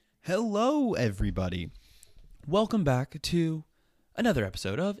Hello, everybody. Welcome back to another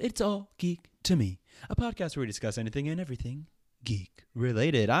episode of It's All Geek to Me, a podcast where we discuss anything and everything geek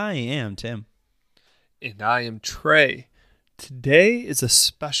related. I am Tim. And I am Trey. Today is a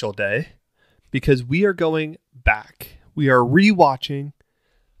special day because we are going back. We are rewatching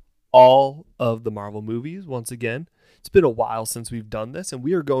all of the Marvel movies once again. It's been a while since we've done this, and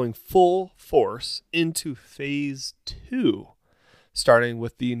we are going full force into Phase 2, starting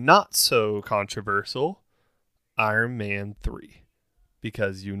with the not-so-controversial Iron Man 3.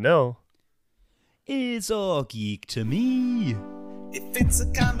 Because it's all geek to me. If it's a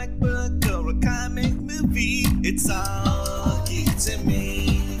comic book or a comic movie, it's all geek to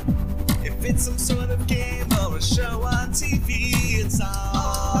me. If it's some sort of game or a show on TV, it's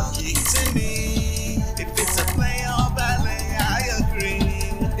all geek to me. If it's a play or ballet, I agree.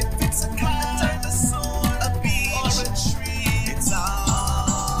 If it's a car, dinosaur, a beach, or a tree, it's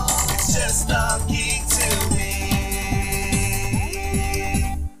just all geek to me.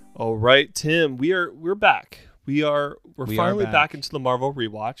 All right, Tim, we're back. We're finally back into the Marvel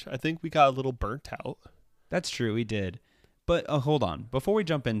rewatch. I think we got a little burnt out. That's true, we did. But hold on, before we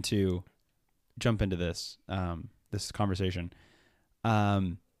jump into this this conversation,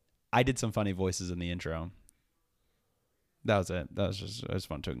 I did some funny voices in the intro. That was it. I just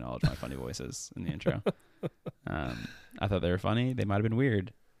wanted to acknowledge my funny voices in the intro. I thought they were funny. They might have been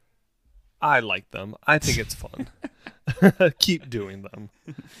weird. I like them. I think it's fun. Keep doing them.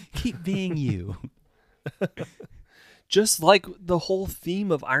 Keep being you. Just like the whole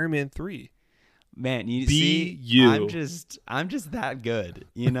theme of Iron Man 3. Man, you Be see, you. I'm just that good.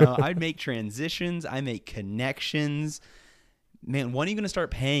 I make transitions, I make connections. Man, when are you going to start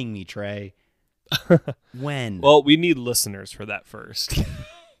paying me, Trey? When? Well, we need listeners for that first.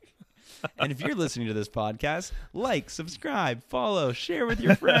 And if you're listening to this podcast, like, subscribe, follow, share with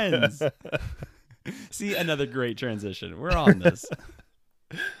your friends. See, another great transition. We're on this.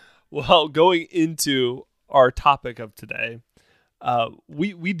 Well, going into our topic of today,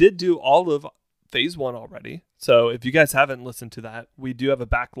 we did do all of Phase 1 already. So if you guys haven't listened to that, we do have a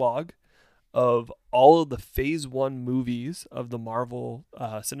backlog of all of the Phase 1 movies of the Marvel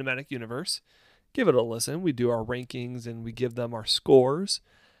Cinematic Universe. Give it a listen. We do our rankings and we give them our scores.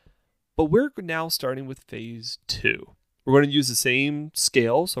 But we're now starting with Phase 2. We're going to use the same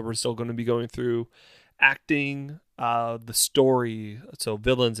scale, so we're still going to be going through acting, the story, so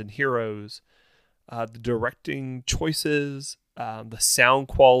villains and heroes, the directing choices, the sound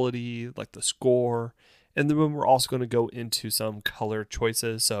quality, like the score, and then we're also going to go into some color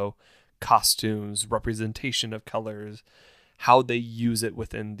choices, so costumes, representation of colors, how they use it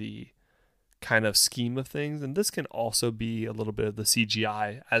within the kind of scheme of things, and this can also be a little bit of the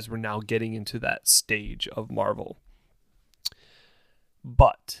CGI as we're now getting into that stage of Marvel.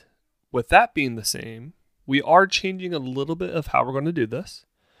 But with that being the same, we are changing a little bit of how we're going to do this.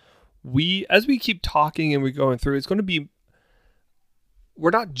 As we keep talking and we're going through,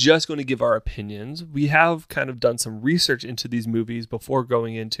 we're not just going to give our opinions. We have kind of done some research into these movies before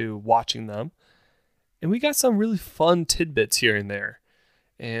going into watching them. And we got some really fun tidbits here and there.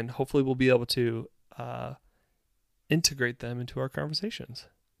 And hopefully we'll be able to integrate them into our conversations.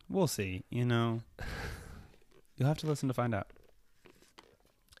 We'll see. You'll have to listen to find out.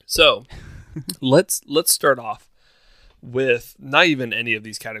 So let's start off with not even any of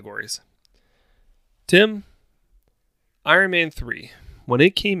these categories. Tim, Iron Man 3, when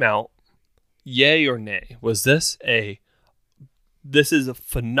it came out, yay or nay? Was this is a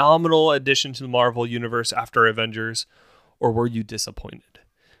phenomenal addition to the Marvel Universe after Avengers, or were you disappointed?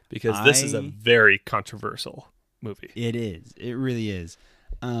 Because this is a very controversial movie. It is. It really is.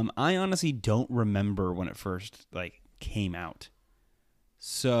 I honestly don't remember when it first came out.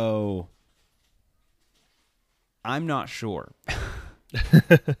 So I'm not sure.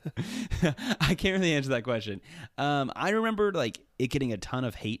 I can't really answer that question. I remember it getting a ton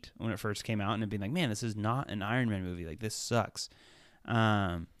of hate when it first came out and it being like, man, this is not an Iron Man movie. This sucks.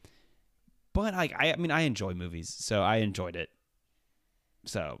 But I enjoy movies, so I enjoyed it.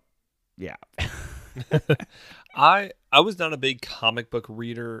 So, yeah. I was not a big comic book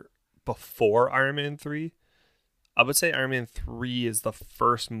reader before Iron Man 3. I would say Iron Man 3 is the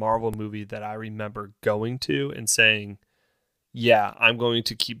first Marvel movie that I remember going to and saying, yeah, I'm going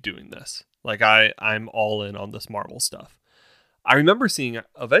to keep doing this. I'm all in on this Marvel stuff. I remember seeing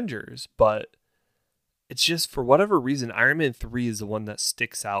Avengers, but it's just for whatever reason, Iron Man 3 is the one that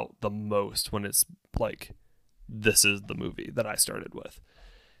sticks out the most when it's this is the movie that I started with.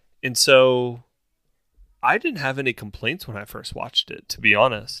 And so I didn't have any complaints when I first watched it, to be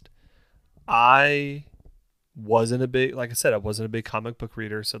honest. I wasn't a big, like I said, I wasn't a big comic book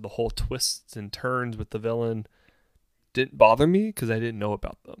reader, so the whole twists and turns with the villain didn't bother me because I didn't know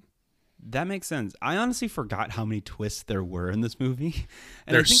about them. That makes sense. I honestly forgot how many twists there were in this movie.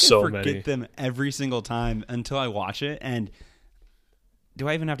 And There's I think so I forget many. them every single time until I watch it. And do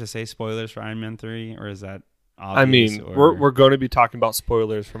I even have to say spoilers for Iron Man 3? Or is that I obvious? mean, or... we're going to be talking about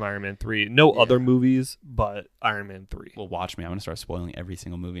spoilers from Iron Man 3. No Yeah. other movies, but Iron Man 3. Well, watch me. I'm going to start spoiling every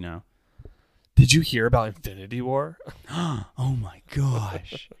single movie now. Did you hear about Infinity War? Oh my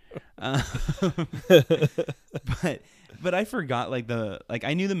gosh. But I forgot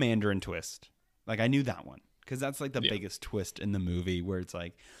I knew the Mandarin twist. Like I knew that one because that's like the biggest twist in the movie where it's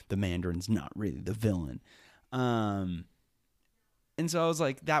like the Mandarin's not really the villain. And so I was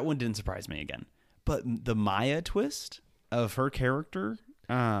like, that one didn't surprise me again. But the Maya twist of her character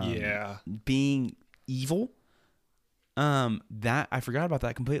being evil, that I forgot about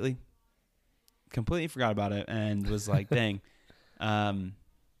that completely. Completely forgot about it and was like, dang, wow,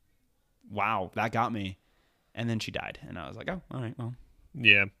 that got me. And then she died. And I was like, oh, all right, well.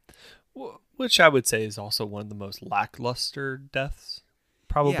 Yeah. Which I would say is also one of the most lackluster deaths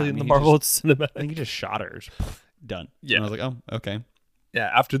probably in the Marvel cinematic. I think he just shot her. Done. Yeah. And I was like, oh, okay.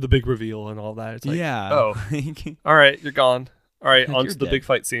 Yeah, after the big reveal and all that. It's like, oh, all right, you're gone. All right, on to the big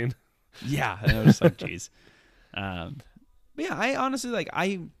fight scene. Yeah. And I was just like, geez. But yeah, I honestly,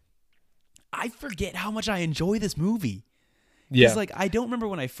 I forget how much I enjoy this movie. Yeah. Because, I don't remember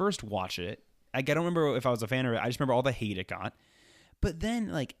when I first watched it. I don't remember if I was a fan of it. I just remember all the hate it got. But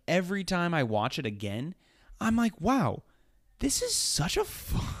then, every time I watch it again, I'm like, wow, this is such a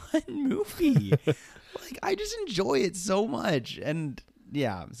fun movie. I just enjoy it so much. And,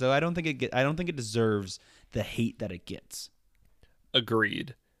 yeah, so I don't think it deserves the hate that it gets.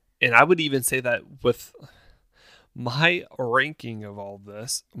 Agreed. And I would even say that with my ranking of all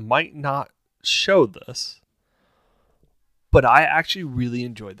this might not show this, but I actually really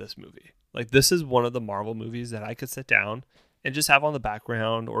enjoyed this movie. This is one of the Marvel movies that I could sit down and just have on the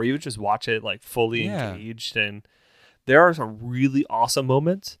background or even just watch it fully engaged. And there are some really awesome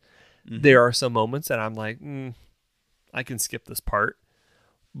moments. Mm-hmm. There are some moments that I'm like, I can skip this part.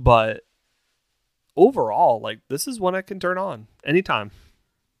 But overall, this is one I can turn on anytime.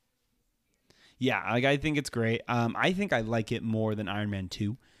 Yeah, I think it's great. I think I like it more than Iron Man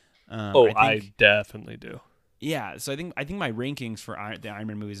 2. I definitely do. Yeah, so I think my rankings for the Iron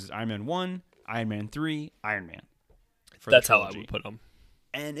Man movies is Iron Man 1, Iron Man 3, Iron Man. That's how I would put them.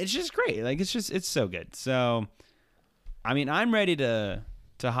 And it's just great. It's so good. So, I mean, I'm ready to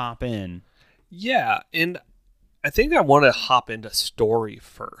hop in. Yeah, and I think I want to hop into story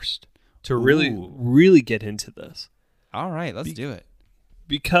first to really get into this. All right, let's do it.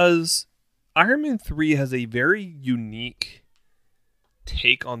 Because Iron Man 3 has a very unique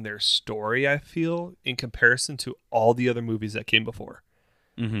take on their story, I feel, in comparison to all the other movies that came before.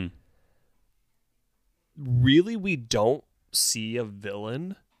 Mm-hmm. Really, we don't see a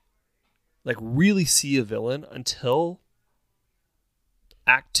villain, really see a villain until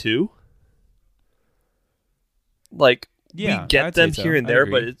Act 2. We get them here and there,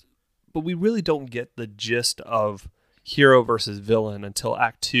 but we really don't get the gist of hero versus villain until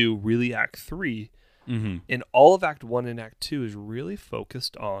Act 2, really Act 3. Mm-hmm. And all of Act 1 and Act 2 is really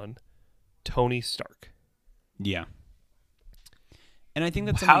focused on Tony Stark. Yeah. And I think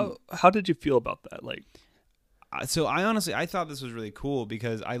that's how did you feel about that? So I thought this was really cool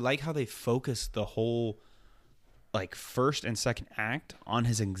because I like how they focused the whole first and second act on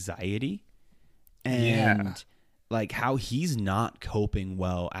his anxiety and how he's not coping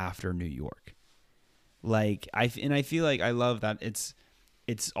well after New York. I feel like I love that it's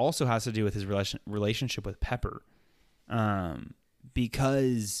also has to do with his relationship with Pepper.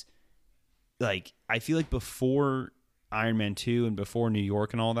 Because I feel like before Iron Man 2 and before New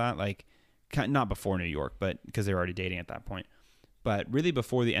York and all that, not before New York, but because they were already dating at that point, but really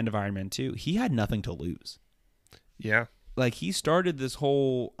before the end of Iron Man 2, he had nothing to lose. Yeah. He started this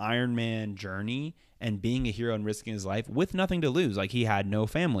whole Iron Man journey and being a hero and risking his life with nothing to lose. He had no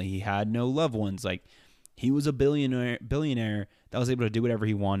family. He had no loved ones. He was a billionaire that was able to do whatever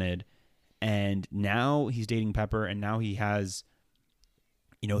he wanted. And now he's dating Pepper, and now he has,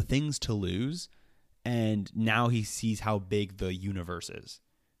 things to lose. And now he sees how big the universe is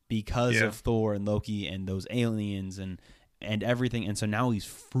because of Thor and Loki and those aliens and everything. And so now he's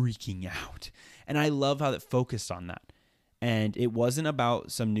freaking out. And I love how it focused on that. And it wasn't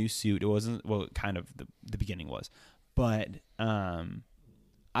about some new suit. It wasn't, well, kind of the beginning was. But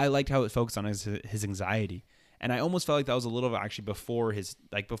I liked how it focused on his anxiety. And I almost felt like that was a little actually before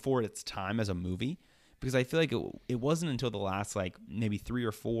before its time as a movie. Because I feel like it wasn't until the last maybe 3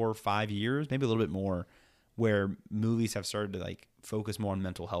 or 4 or 5 years, maybe a little bit more, where movies have started to like focus more on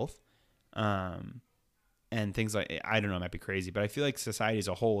mental health. And things like, I don't know, it might be crazy, but I feel like society as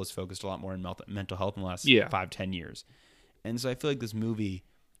a whole has focused a lot more on mental health in the last 5-10 years. And so I feel like this movie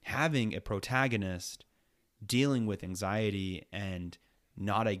having a protagonist dealing with anxiety and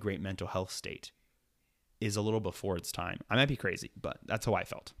not a great mental health state is a little before its time. I might be crazy, but that's how I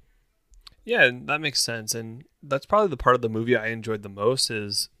felt. Yeah, and that makes sense. And that's probably the part of the movie I enjoyed the most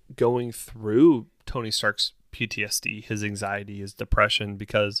is going through Tony Stark's PTSD, his anxiety, his depression,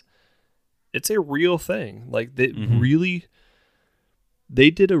 because it's a real thing. Like they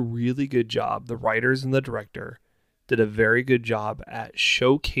did a really good job. The writers and the director did a very good job at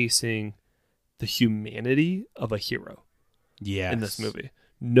showcasing the humanity of a hero in this movie.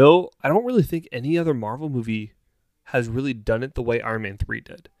 No, I don't really think any other Marvel movie has really done it the way Iron Man 3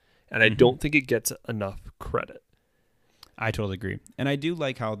 did. And I don't think it gets enough credit. I totally agree. And I do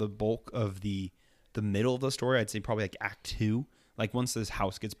like how the bulk of the middle of the story, I'd say probably like Act 2, like once this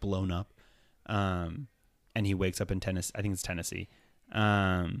house gets blown up, and he wakes up in Tennessee, I think it's Tennessee,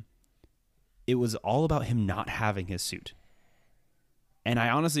 it was all about him not having his suit. And I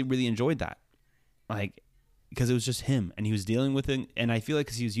honestly really enjoyed that. Like, because it was just him and he was dealing with it. And I feel like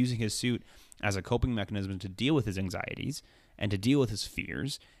because he was using his suit as a coping mechanism to deal with his anxieties and to deal with his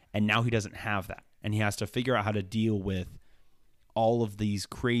fears. And now he doesn't have that. And he has to figure out how to deal with all of these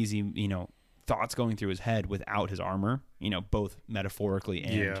crazy, thoughts going through his head without his armor, both metaphorically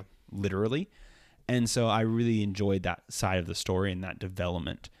and literally. And so I really enjoyed that side of the story and that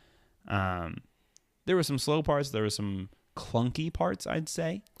development. There were some slow parts. There were some clunky parts, I'd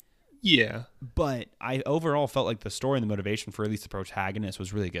say. Yeah. But I overall felt like the story and the motivation for at least the protagonist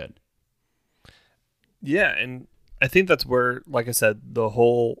was really good. Yeah, and I think that's where, like I said, the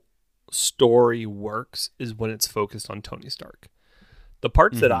whole story works is when it's focused on Tony Stark. The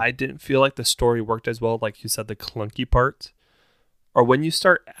parts that I didn't feel like the story worked as well, like you said, the clunky parts, are when you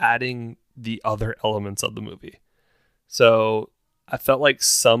start adding the other elements of the movie. So I felt like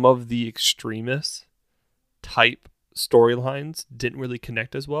some of the extremist type storylines didn't really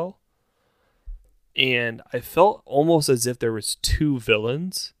connect as well. And I felt almost as if there was two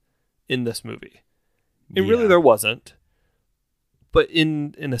villains in this movie. And really there wasn't. But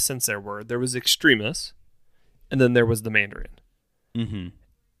in a sense there were. There was Extremis, and then there was the Mandarin. Mm-hmm.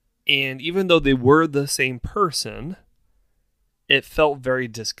 And even though they were the same person, it felt very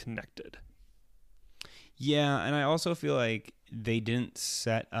disconnected. Yeah, and I also feel like they didn't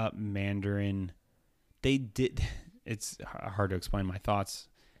set up Mandarin. They did. It's hard to explain my thoughts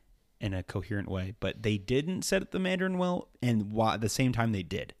in a coherent way, but they didn't set up the Mandarin well, and at the same time they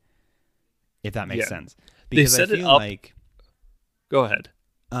did. If that makes sense, because they set it up. Go ahead.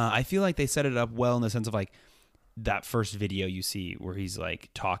 I feel like they set it up well in the sense of like that first video you see where he's like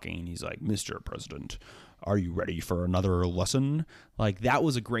talking and he's like, "Mr. President, are you ready for another lesson?" Like that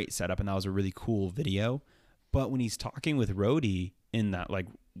was a great setup and that was a really cool video. But when he's talking with Rhodey in that like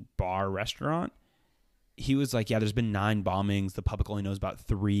bar restaurant, he was like, "Yeah, there's been 9 bombings. The public only knows about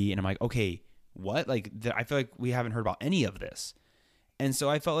 3." And I'm like, "Okay, what?" Like I feel like we haven't heard about any of this. And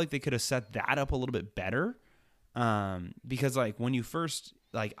so I felt like they could have set that up a little bit better. Because like when you first,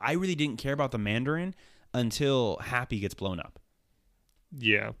 like I really didn't care about the Mandarin until Happy gets blown up.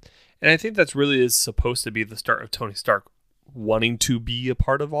 Yeah. And I think that's really is supposed to be the start of Tony Stark wanting to be a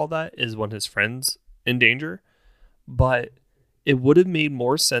part of all that is when his friend's in danger. But it would have made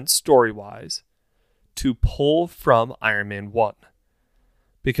more sense story-wise to pull from Iron Man 1.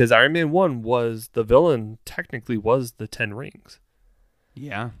 Because Iron Man 1 was, the villain technically was the 10 Rings.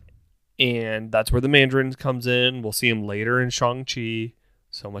 Yeah. And that's where the Mandarin comes in. We'll see him later in Shang-Chi.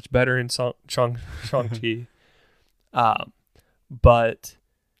 So much better in Shang-Chi. But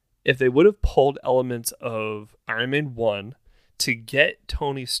if they would have pulled elements of Iron Man 1 to get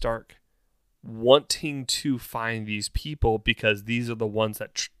Tony Stark wanting to find these people because these are the ones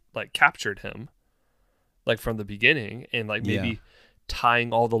that like captured him, like from the beginning, and like maybe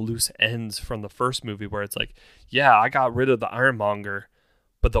tying all the loose ends from the first movie where it's like, yeah, I got rid of the Ironmonger,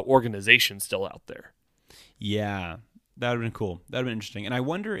 but the organization's still out there. Yeah. That would have been cool. That would have been interesting. And I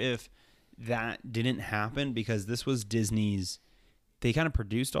wonder if that didn't happen because this was Disney's, they kind of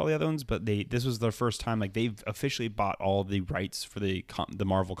produced all the other ones, but this was their first time, like they've officially bought all the rights for the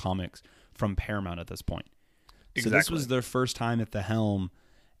Marvel comics from Paramount at this point. Exactly. So this was their first time at the helm.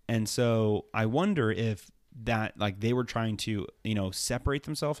 And so I wonder if that, like they were trying to, separate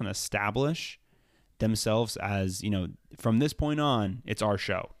themselves and establish themselves as, from this point on, it's our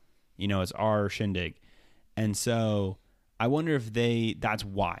show, it's our shindig. And so I wonder if that's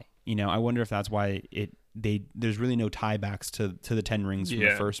why, I wonder if that's why there's really no tiebacks to the 10 Rings from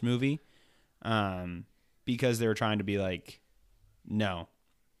the first movie. Because because they were trying to be like, no,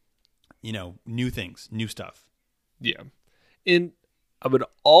 new things, new stuff. Yeah. And I would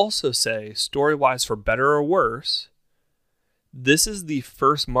also say, story-wise, for better or worse, this is the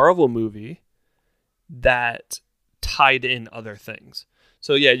first Marvel movie that tied in other things.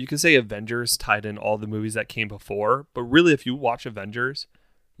 So yeah, you can say Avengers tied in all the movies that came before, but really if you watch Avengers,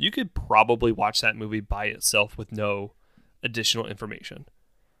 you could probably watch that movie by itself with no additional information.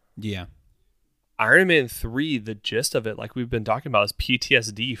 Yeah. Iron Man 3, the gist of it, like we've been talking about, is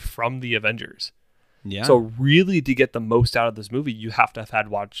PTSD from the Avengers. Yeah. So really, to get the most out of this movie, you have to have had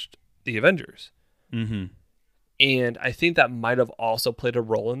watched the Avengers. Mm-hmm. And I think that might have also played a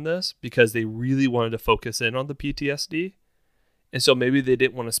role in this because they really wanted to focus in on the PTSD. And so maybe they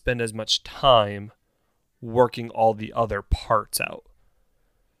didn't want to spend as much time working all the other parts out.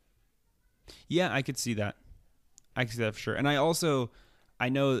 Yeah, I could see that. I could see that for sure. And I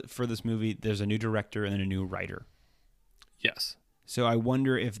know for this movie, there's a new director and then a new writer. Yes. So I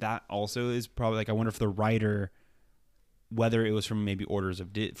wonder if that also is probably like, I wonder if the writer, whether it was from maybe orders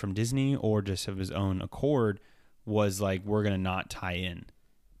from Disney or just of his own accord, was like, we're going to not tie in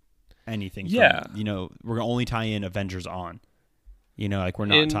anything. Yeah. From, we're going to only tie in Avengers on. Like we're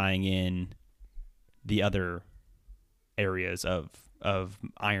not tying in the other areas of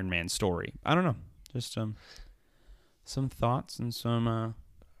Iron Man's story. I don't know. Just some thoughts and some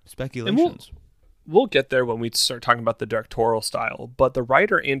speculations. And we'll get there when we start talking about the directorial style, but the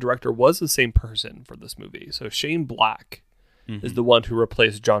writer and director was the same person for this movie. So Shane Black is the one who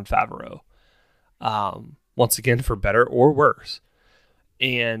replaced Jon Favreau. Once again, for better or worse.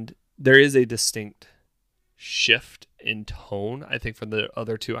 And there is a distinct shift in tone, I think, from the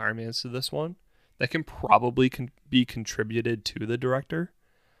other two Iron Mans to this one that can probably be contributed to the director.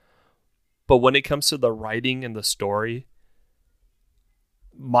 But when it comes to the writing and the story,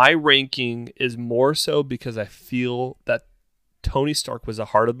 my ranking is more so because I feel that Tony Stark was the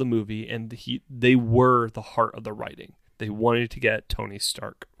heart of the movie and they were the heart of the writing. They wanted to get Tony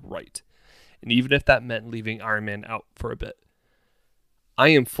Stark right. And even if that meant leaving Iron Man out for a bit, I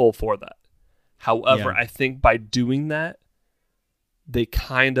am full for that. However, I think by doing that, they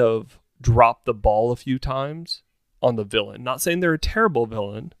kind of dropped the ball a few times on the villain. Not saying they're a terrible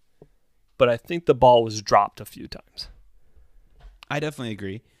villain, but I think the ball was dropped a few times. I definitely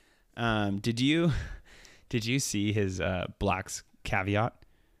agree. Did you see his Black's caveat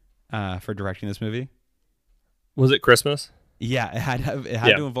for directing this movie? Was it Christmas? Yeah, it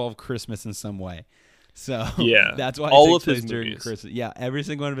had to involve Christmas in some way. So yeah, that's why all of his during movies. Christmas. Yeah, every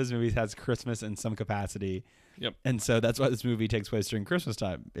single one of his movies has Christmas in some capacity. Yep. And so that's why this movie takes place during Christmas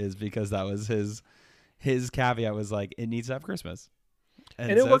time, is because that was his caveat, was like, it needs to have Christmas. And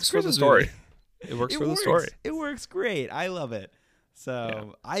it works for the story. It works for the story. It works great. I love it.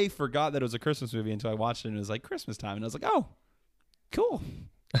 So I forgot that it was a Christmas movie until I watched it and it was like Christmas time. And I was like, oh, cool.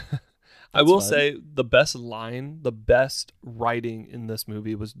 I will say the best line, the best writing in this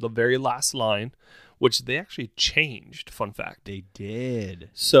movie was the very last line, which they actually changed. Fun fact. They did.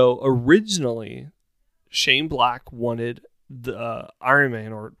 So originally, Shane Black wanted the Iron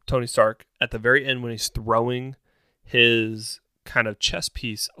Man or Tony Stark at the very end when he's throwing his kind of chess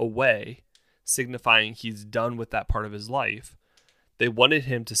piece away, signifying he's done with that part of his life. They wanted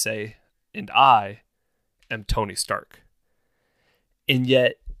him to say, "And I am Tony Stark." And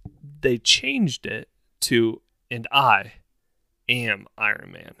yet they changed it to, "And I am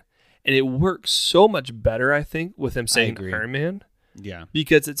Iron Man." And it works so much better, I think, with him saying Iron Man. Yeah.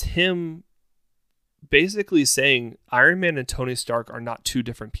 Because it's him basically saying Iron Man and Tony Stark are not two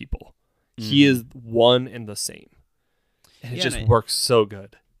different people. He is one and the same. And it just works so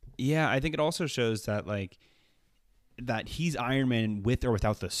good. Yeah, I think it also shows that that he's Iron Man with or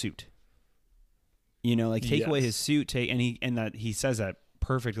without the suit. Take away his suit, and that he says that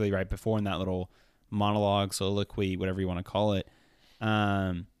perfectly right before in that little monologue, soliloquy, whatever you want to call it.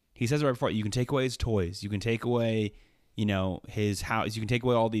 He says it right before, you can take away his toys, you can take away, his house, you can take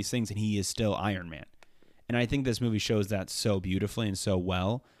away all these things, and he is still Iron Man. And I think this movie shows that so beautifully and so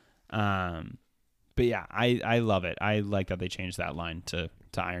well. But yeah, I love it. I like that they changed that line to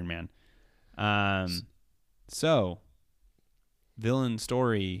Iron Man. So, villain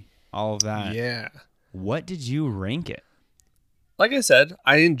story, all of that. Yeah. What did you rank it? Like I said,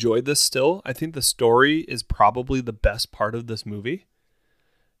 I enjoyed this still. I think the story is probably the best part of this movie.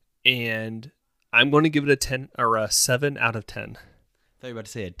 And I'm going to give it a 10 or a 7 out of 10. I thought you were about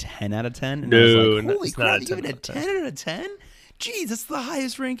to say a 10 out of 10. And No, I was like, no, holy it's crap, not a you give 10 it a out of 10 out of 10? Jeez, that's the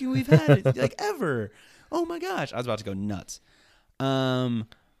highest ranking we've had ever. Oh my gosh. I was about to go nuts.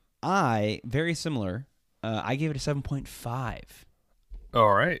 Very similar. I gave it a 7.5.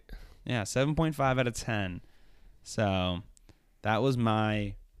 All right. Yeah, 7.5 out of 10. So that was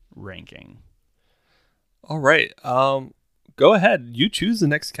my ranking. All right. Go ahead. You choose the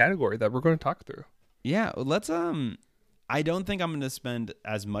next category that we're going to talk through. Yeah, let's I don't think I'm going to spend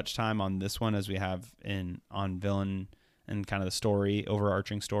as much time on this one as we have on villain and kind of the story,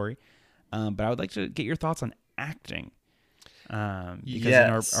 overarching story. But I would like to get your thoughts on acting.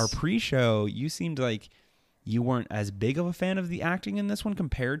 Because in our pre-show, you seemed like you weren't as big of a fan of the acting in this one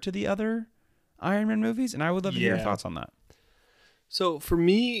compared to the other Iron Man movies, and I would love to hear your thoughts on that. So for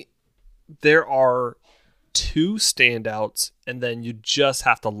me, there are two standouts, and then you just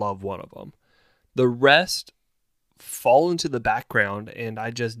have to love one of them. The rest fall into the background, and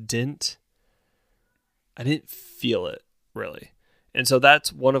I didn't feel it really. And so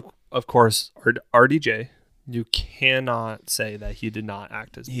that's one of course, RDJ. You cannot say that he did not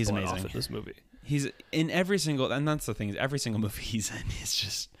act his butt off in this movie. He's in every single, and that's the thing, is every single movie he's in,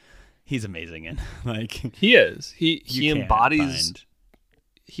 he's amazing in. Like he is. He embodies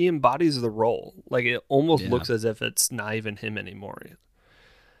the role. Like it almost looks as if it's not even him anymore.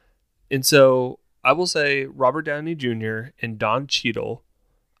 And so I will say Robert Downey Jr. and Don Cheadle,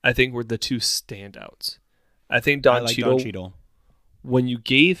 I think, were the two standouts. I think Don Cheadle, when you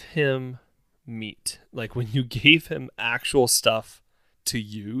gave him meat, like when you gave him actual stuff to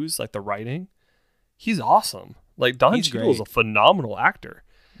use, like the writing, he's awesome. Like Don Cheadle is a phenomenal actor.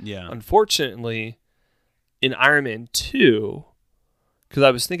 Yeah. Unfortunately, in Iron Man 2, because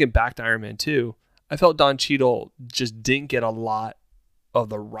I was thinking back to Iron Man 2, I felt Don Cheadle just didn't get a lot of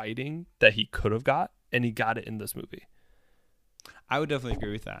the writing that he could have got, and he got it in this movie. I would definitely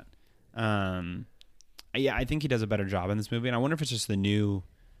agree with that. Yeah, I think he does a better job in this movie, and I wonder if it's just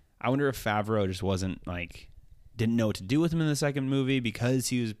I wonder if Favreau just wasn't didn't know what to do with him in the second movie because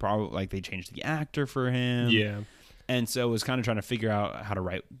he was probably they changed the actor for him. Yeah. And so was kind of trying to figure out how to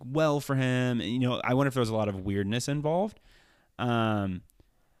write well for him. And, I wonder if there was a lot of weirdness involved. I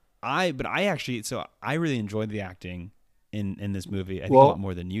really enjoyed the acting in this movie. I think a lot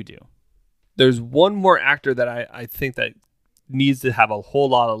more than you do. There's one more actor that I think that needs to have a whole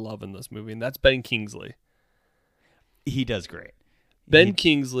lot of love in this movie, and that's Ben Kingsley. He does great. Ben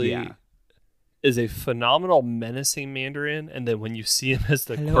Kingsley is a phenomenal menacing Mandarin, and then when you see him as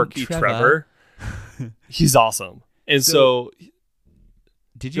the quirky Trevor, he's awesome. And so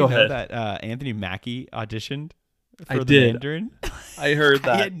did you know that Anthony Mackie auditioned for the Mandarin? I heard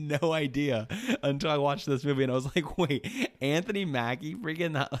that. I had no idea until I watched this movie, and I was like, wait, Anthony Mackie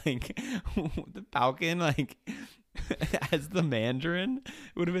freaking the Falcon as the Mandarin?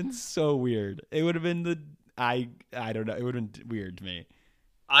 It would have been so weird. It would have been I don't know. It would have been weird to me.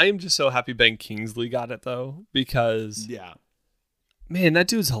 I'm just so happy Ben Kingsley got it though, because man, that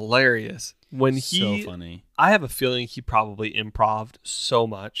dude's hilarious. So funny. I have a feeling he probably improv'd so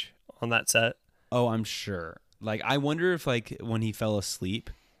much on that set. Oh, I'm sure. I wonder if when he fell asleep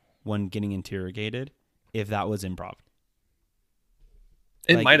when getting interrogated, if that was improv.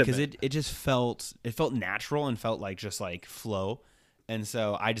 It might have been. Because it just felt natural and felt just flow. And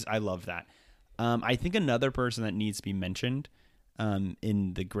so I love that. I think another person that needs to be mentioned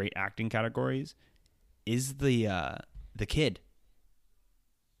in the great acting categories is the kid.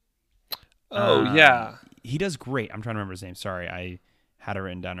 Oh, yeah. He does great. I'm trying to remember his name. Sorry, I had it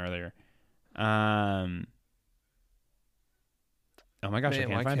written down earlier. Oh my gosh, I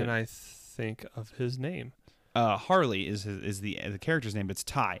can't find it. Why can't I think of his name? Harley is the character's name, but it's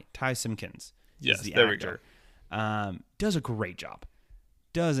Ty Simpkins. Yes, the there actor. we go. Does a great job.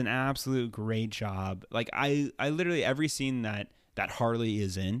 Does an absolute great job. I literally every scene that Harley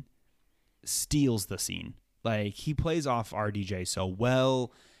is in steals the scene. He plays off RDJ so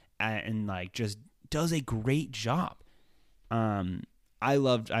well and just does a great job. I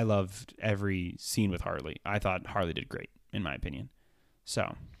loved every scene with Harley. I thought Harley did great in my opinion.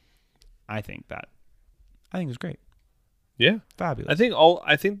 So, I think it was great. Yeah, fabulous.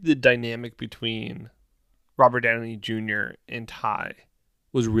 I think the dynamic between Robert Downey Jr. and Ty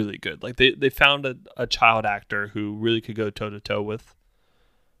was really good. They found a child actor who really could go toe to toe with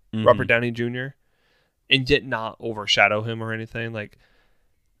Robert Downey Jr. and yet not overshadow him or anything.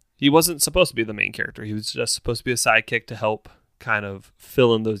 He wasn't supposed to be the main character. He was just supposed to be a sidekick to help kind of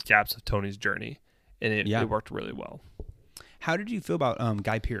fill in those gaps of Tony's journey, and it worked really well. How did you feel about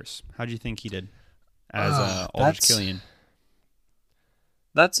Guy Pearce? How did you think he did as Aldrich Killian?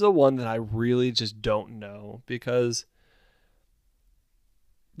 That's the one that I really just don't know, because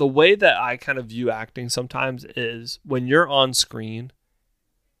the way that I kind of view acting sometimes is when you're on screen,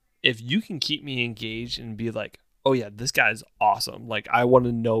 if you can keep me engaged and be like, oh yeah, this guy's awesome. I want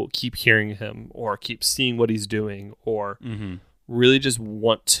to keep hearing him or keep seeing what he's doing or really just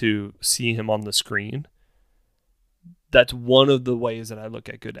want to see him on the screen. that's one of the ways that I look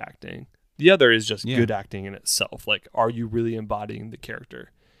at good acting. The other is just Yeah. good acting in itself. Like, are you really embodying the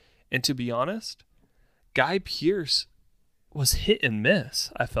character? And to be honest, Guy Pearce was hit and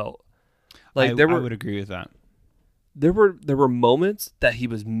miss. I felt like I would agree with that. there were moments that he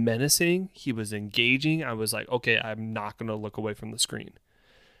was menacing, he was engaging. I was like, okay, I'm not going to look away from the screen.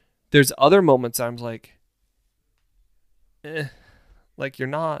 There's other moments I'm like, like you're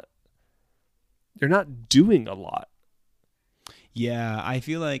not doing a lot. Yeah, I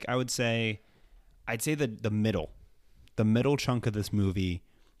feel like I'd say the middle chunk of this movie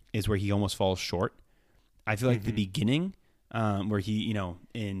is where he almost falls short. I feel like the beginning, where he, you know,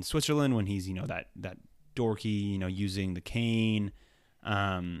 in Switzerland when he's, you know, that dorky, you know, using the cane,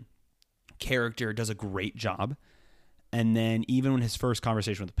 character does a great job. And then even when his first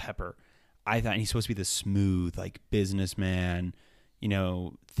conversation with Pepper, I thought he's supposed to be this smooth, like, businessman, you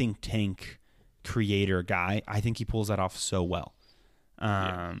know, think tank creator guy. I think he pulls that off so well.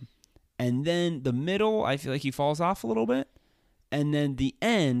 And then the middle, I feel like he falls off a little bit. And then the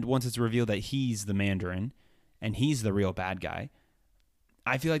end, once it's revealed that he's the Mandarin and he's the real bad guy,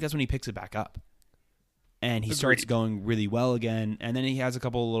 I feel like that's when he picks it back up. And he starts going really well again. And then he has a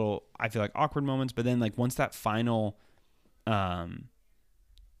couple of little, I feel like, awkward moments. But then, like, once that final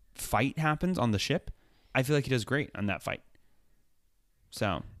fight happens on the ship, I feel like he does great on that fight.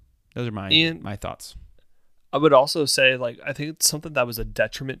 So those are my thoughts. I would also say, like, I think it's something that was a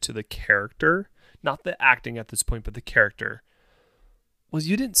detriment to the character, not the acting at this point, but the character, was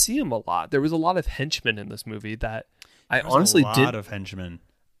you didn't see him a lot. There was a lot of henchmen in this movie that I honestly didn't. A lot of henchmen.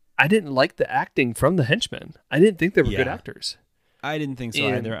 I didn't like the acting from the henchmen. I didn't think they were good actors. I didn't think so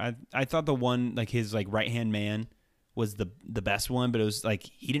either. I thought the one, like, his, like, right-hand man was the best one, but it was like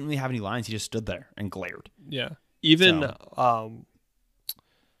he didn't really have any lines. He just stood there and glared. Yeah. Even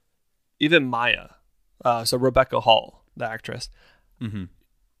Maya, so Rebecca Hall, the actress,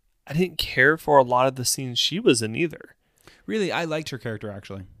 I didn't care for a lot of the scenes she was in either. Really, I liked her character,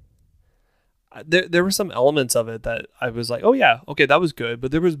 actually. There were some elements of it that I was like, oh yeah, okay, that was good.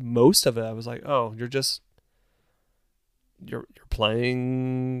 But there was most of it I was like, oh, you're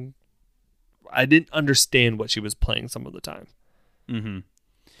playing. I didn't understand what she was playing some of the time.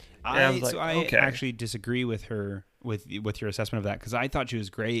 I actually disagree with her with your assessment of that, because I thought she was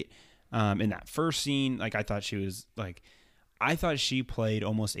great in that first scene. Like, I thought she played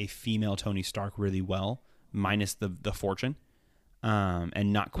almost a female Tony Stark really well, minus the fortune,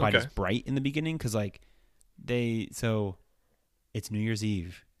 and not quite as bright in the beginning, because like it's New Year's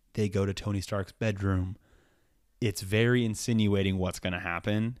Eve. They go to Tony Stark's bedroom. It's very insinuating what's going to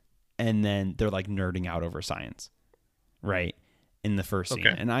happen. And then they're like nerding out over science, right? In the first scene.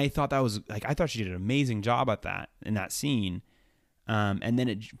 And I thought I thought she did an amazing job at that, in that scene. And then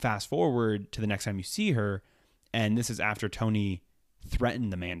it fast forward to the next time you see her. And this is after Tony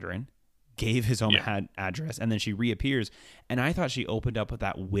threatened the Mandarin, gave his home address, and then she reappears. And I thought she opened up with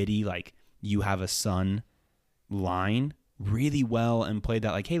that witty, like, you have a son line really well, and played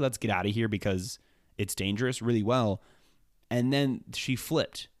that like, hey, let's get out of here because it's dangerous, really well. And then she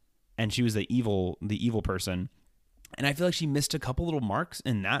flipped, and she was the evil person. And I feel like she missed a couple little marks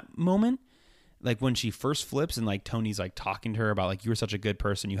in that moment. Like when she first flips and like Tony's like talking to her about like, you were such a good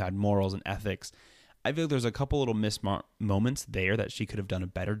person, you had morals and ethics. I feel like there's a couple little missed moments there that she could have done a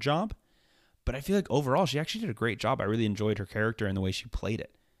better job. But I feel like overall she actually did a great job. I really enjoyed her character and the way she played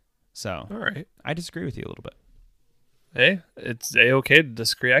it. So, all right, I disagree with you a little bit. Hey, it's okay to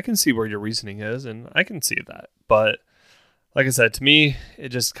disagree. I can see where your reasoning is, and I can see that. But like I said, to me, it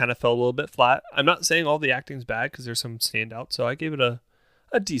just kind of fell a little bit flat. I'm not saying all the acting's bad, because there's some standouts. So I gave it a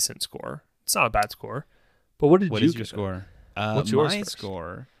decent score. It's not a bad score. But what is your score? What's yours? My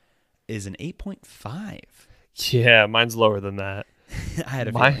score is an 8.5. Yeah, mine's lower than that. I had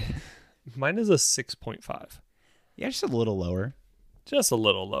a feeling. Mine is a 6.5. Yeah, just a little lower. Just a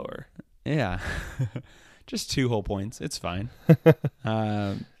little lower. Yeah. Just 2 whole points. It's fine.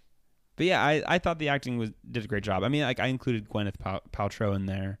 But yeah, I thought the acting did a great job. I mean, like, I included Gwyneth Paltrow in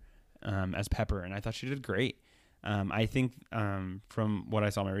there as Pepper, and I thought she did great. I think from what I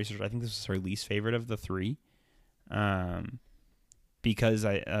saw in my research, I think this was her least favorite of the 3, because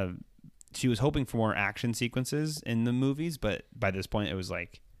she was hoping for more action sequences in the movies, but by this point it was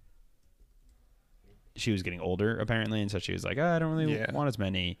like she was getting older apparently, and so she was like, I don't really want as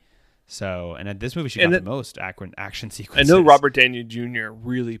many. So, and at this movie, she got the most action sequences. I know Robert Downey Jr.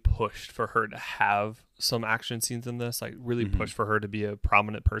 really pushed for her to have some action scenes in this, like really pushed for her to be a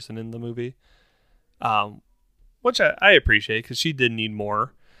prominent person in the movie, which I appreciate, because she did need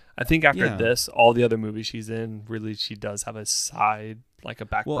more. I think after this, all the other movies she's in, really, she does have a side, like a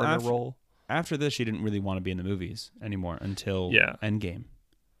back burner role. after this, she didn't really want to be in the movies anymore until Endgame.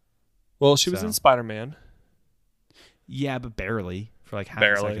 Well, she was So. in Spider-Man. Yeah, but barely for like half a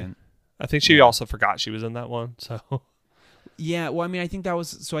Barely. second. I think she also forgot she was in that one. So Yeah, well, I mean, I think that was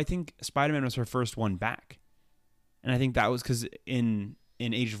so. I think Spider-Man was her first one back, and I think that was because in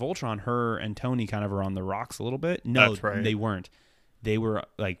Age of Ultron, her and Tony kind of were on the rocks a little bit. No, That's right. they weren't. They were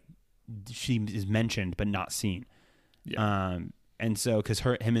like, she is mentioned but not seen. yeah. And so because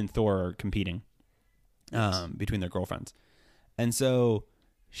him and Thor are competing, between their girlfriends, and so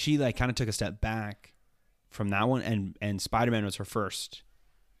she like kind of took a step back from that one, and Spider-Man was her first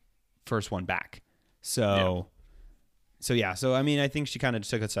one back. So I mean, I think she kind of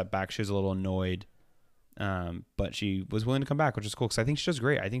took a step back. She was a little annoyed, but she was willing to come back, which is cool because I think she does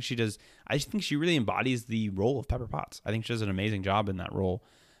great. I think she really embodies the role of Pepper Potts. I think she does an amazing job in that role,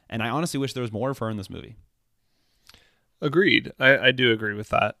 and I honestly wish there was more of her in this movie. Agreed. I do agree with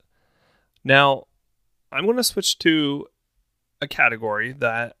that. Now, I'm going to switch to a category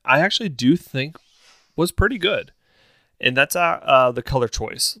that I actually do think was pretty good, and that's the color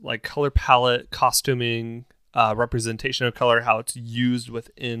choice, like color palette, costuming, representation of color, how it's used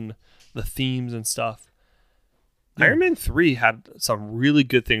within the themes and stuff. Yeah. Iron Man 3 had some really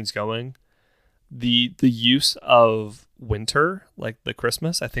good things going. The use of winter, like the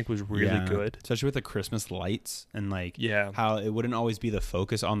Christmas, I think was really good. especially with the Christmas lights and like Yeah. how it wouldn't always be the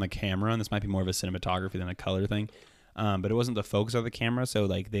focus on the camera. And this might be more of a cinematography than a color thing, but it wasn't the focus of the camera, so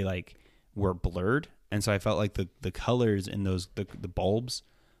like they like were blurred, and so I felt like the colors in those the bulbs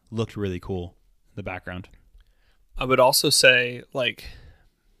looked really cool in the background. I would also say, like,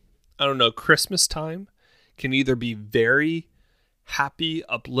 I don't know, Christmas time can either be very happy,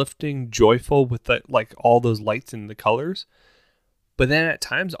 uplifting, joyful with the, like all those lights and the colors, but then at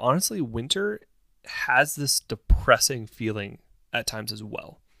times, honestly, winter has this depressing feeling at times as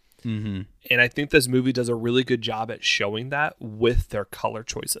well. Mm-hmm. And I think this movie does a really good job at showing that with their color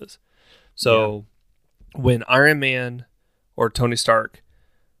choices. So when Iron Man or Tony Stark,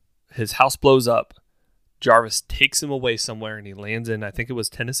 his house blows up, Jarvis takes him away somewhere and he lands in, I think it was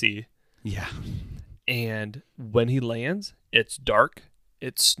Tennessee. Yeah. And when he lands, it's dark,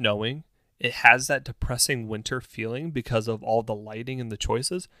 it's snowing, it has that depressing winter feeling because of all the lighting and the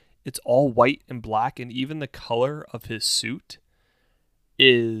choices. It's all white and black, and even the color of his suit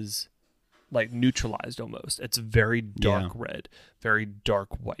is like neutralized almost. It's very dark red, very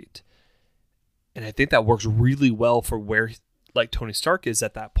dark white. And I think that works really well for where like Tony Stark is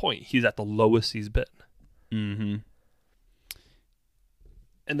at that point. He's at the lowest he's been. Mm-hmm.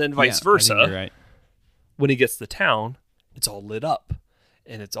 And then vice I think versa. you're right. When he gets to town, it's all lit up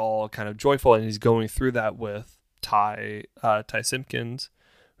and it's all kind of joyful. And he's going through that with Ty Simpkins,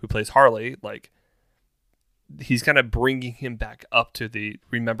 who plays Harley. Like, he's kind of bringing him back up to the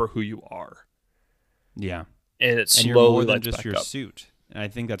remember who you are. Yeah. And it's And you're slowly more than lights just back your up. suit. And I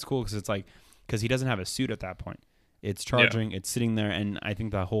think that's cool because it's like, because he doesn't have a suit at that point. It's charging, it's sitting there, and I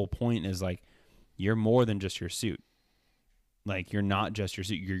think the whole point is like, you're more than just your suit. Like, you're not just your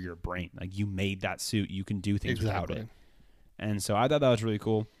suit, you're your brain. Like, you made that suit, you can do things without it. And so I thought that was really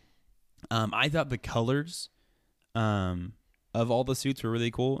cool. I thought the colors of all the suits were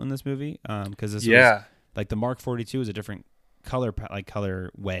really cool in this movie. Because this was, like, the Mark 42 is a different color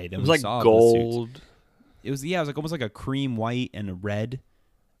way than It was we like saw of gold. the suits. It was like almost like a cream white and a red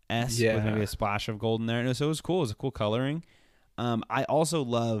with maybe a splash of gold in there. And so it was cool. It was a cool coloring. I also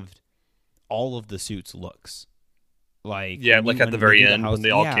loved all of the suits' looks. Like Like at the very end when they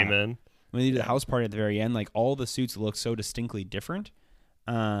all came in. When they did the house party at the very end, like all the suits looked so distinctly different.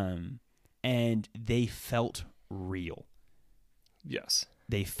 And they felt real. Yes.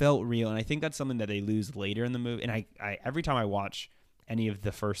 They felt real. And I think that's something that they lose later in the movie. And I every time I watch any of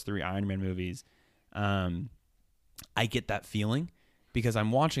the first 3 Iron Man movies, I get that feeling because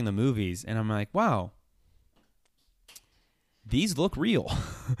I'm watching the movies and I'm like, wow, these look real.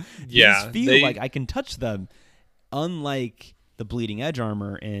 Yeah. These feel like I can touch them. Unlike the Bleeding Edge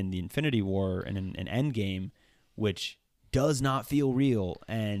armor in the Infinity War and in Endgame, which does not feel real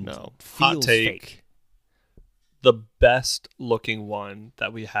and feels Hot take. fake. The best looking one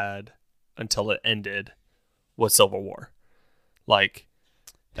that we had until it ended was Civil War. Like,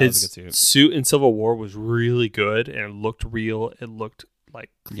 That was a his good suit. suit in Civil War was really good and it looked real. It looked like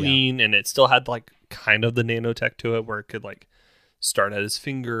clean and it still had like kind of the nanotech to it where it could like start at his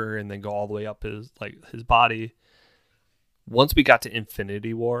finger and then go all the way up his body. Once we got to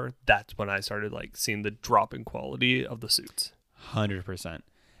Infinity War, that's when I started like seeing the drop in quality of the suits. 100%.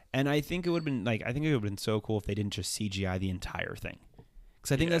 And I think it would have been so cool if they didn't just CGI the entire thing.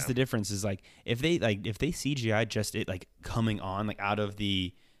 Because I think that's the difference is like if they CGI just it like coming on like out of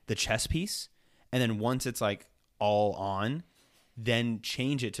the the chest piece, and then once it's like all on, then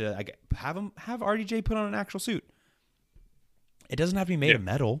change it to like have RDJ put on an actual suit. It doesn't have to be made of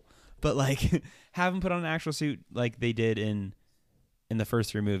metal, but like have him put on an actual suit like they did in the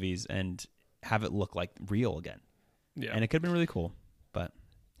first 3 movies and have it look like real again. Yeah. And it could have been really cool, but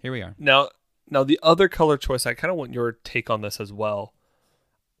here we are. Now the other color choice, I kind of want your take on this as well.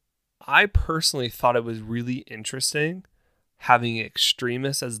 I personally thought it was really interesting having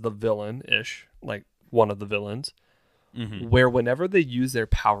Extremis as the villain-ish, like one of the villains, where whenever they use their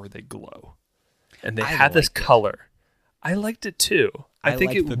power, they glow. And they had this color. I liked it too. I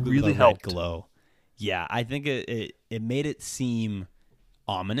think it really helped. Glow. Yeah, I think it made it seem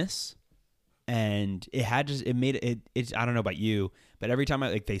ominous, and it made it. I don't know about you, but every time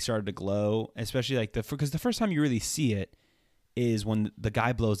they started to glow, especially like because the first time you really see it is when the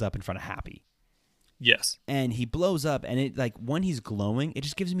guy blows up in front of Happy. Yes, and he blows up, and it like when he's glowing, it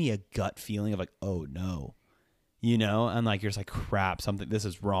just gives me a gut feeling of like, oh no, and like you're just like, crap, this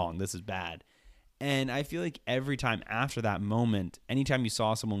is wrong, this is bad. And I feel like every time after that moment, anytime you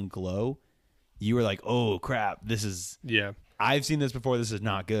saw someone glow, you were like, oh, crap, this is... Yeah. I've seen this before, this is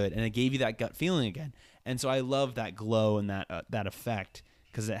not good. And it gave you that gut feeling again. And so I love that glow and that effect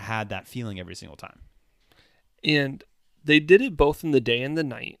because it had that feeling every single time. And they did it both in the day and the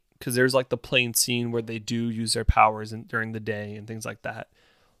night because there's like the plane scene where they do use their powers during the day and things like that.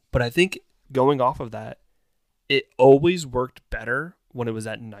 But I think going off of that, it always worked better when it was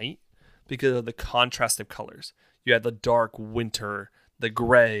at night, because of the contrast of colors. You had the dark winter, the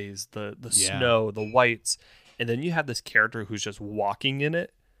grays, the snow, the whites, and then you have this character who's just walking in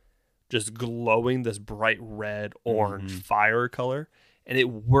it, just glowing this bright red, orange fire color, and it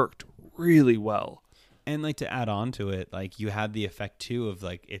worked really well. And like to add on to it, like you had the effect too of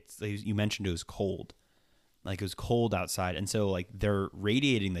like you mentioned it was cold. Like it was cold outside, and so like they're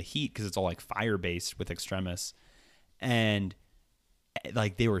radiating the heat because it's all like fire based with Extremis, and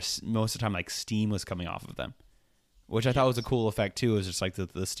like they were most of the time like steam was coming off of them, which I thought was a cool effect too. It was just like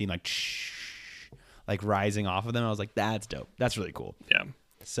the steam like rising off of them. I was like, that's dope. That's really cool. Yeah.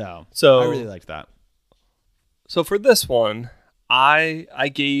 So I really liked that. So for this one, I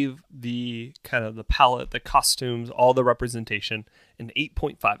gave the kind of the palette, the costumes, all the representation an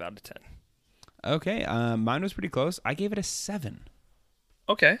 8.5 out of 10. Okay. Mine was pretty close. I gave it a 7.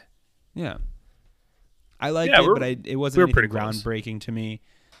 Okay. Yeah. I liked it, but it wasn't anything groundbreaking to me,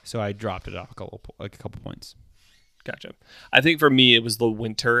 so I dropped it off a couple points. Gotcha. I think for me, it was the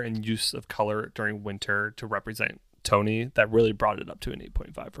winter and use of color during winter to represent Tony that really brought it up to an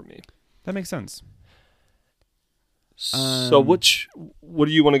 8.5 for me. That makes sense. So what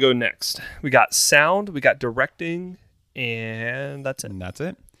do you want to go next? We got sound, we got directing, and that's it. And that's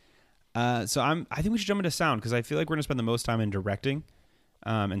it. So I think we should jump into sound because I feel like we're going to spend the most time in directing.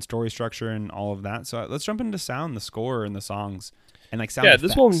 And story structure and all of that. So let's jump into sound, the score, and the songs, and like sound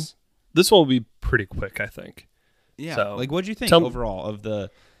effects. This one will be pretty quick, I think. Yeah. So, like, what did you think overall of the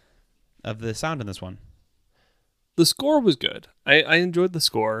sound in this one? The score was good. I enjoyed the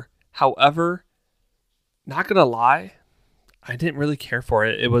score. However, not gonna lie, I didn't really care for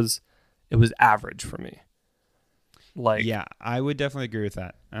it. It was average for me. Like, yeah, I would definitely agree with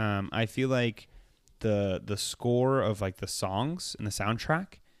that. I feel like the score of like the songs and the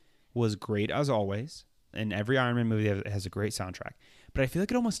soundtrack was great as always. And every Iron Man movie has a great soundtrack, but I feel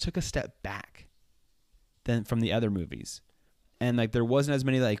like it almost took a step back than from the other movies. And like there wasn't as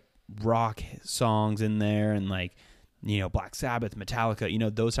many like rock songs in there, and like Black Sabbath,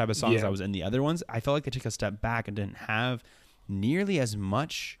 Metallica, those type of songs that was in the other ones. I felt like they took a step back and didn't have nearly as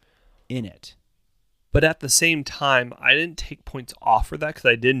much in it. But at the same time, I didn't take points off for that because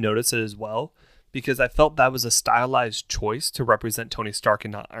I did notice it as well, because I felt that was a stylized choice to represent Tony Stark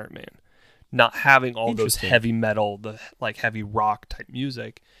and not Iron Man. Not having all those heavy metal, the like heavy rock type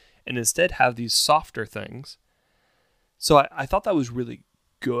music, and instead have these softer things. So I thought that was really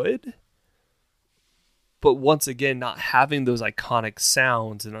good. But once again, not having those iconic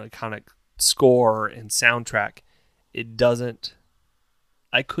sounds and iconic score and soundtrack, it doesn't...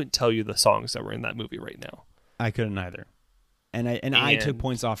 I couldn't tell you the songs that were in that movie right now. I couldn't either. And I took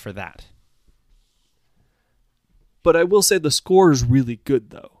points off for that. But I will say the score is really good,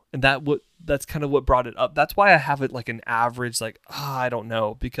 though. And that's kind of what brought it up. That's why I have it like an average, I don't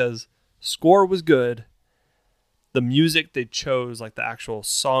know. Because score was good. The music they chose, like the actual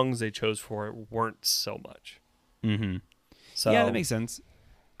songs they chose for it, weren't so much. Mm-hmm. So yeah, that makes sense.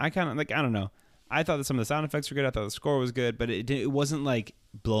 I kind of, I don't know. I thought that some of the sound effects were good. I thought the score was good. But it wasn't like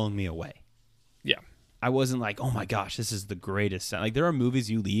blowing me away. Yeah. I wasn't like, oh my gosh, this is the greatest sound. Like there are movies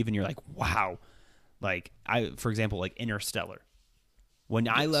you leave and you're like, wow. Like for example, like Interstellar When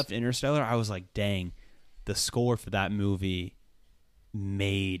I Yes. left Interstellar, I was like, dang, the score for that movie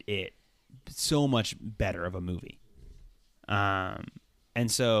made it so much better of a movie. And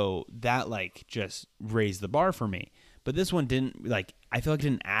so that like just raised the bar for me. But this one didn't, like, I feel like it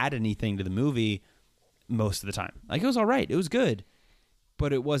didn't add anything to the movie most of the time. Like, it was all right. It was good.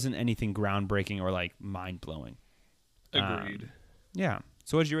 But it wasn't anything groundbreaking or like mind blowing. Agreed. Yeah.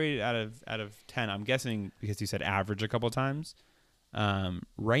 So what'd you rate it out of 10? I'm guessing because you said average a couple of times.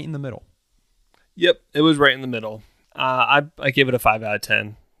 Right in the middle. Yep, it was right in the middle. I gave it a 5 out of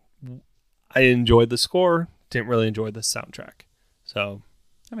 10. I enjoyed the score. Didn't really enjoy the soundtrack. So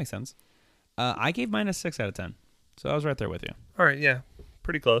That makes sense. I gave mine a 6 out of 10. So I was right there with you. all right, yeah,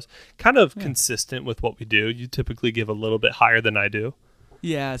 pretty close. Kind of consistent with what we do. You typically give a little bit higher than I do.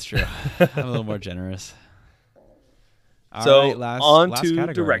 Yeah, that's true. I'm a little more generous. All So right, last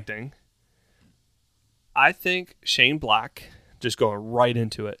category. directing. I think Shane Black, just going right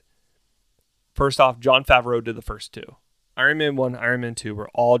into it. First off, Jon Favreau did the first two. Iron Man 1, Iron Man 2 were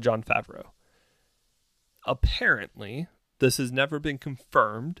all Jon Favreau. Apparently, this has never been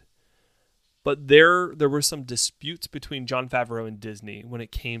confirmed, but there were some disputes between Jon Favreau and Disney when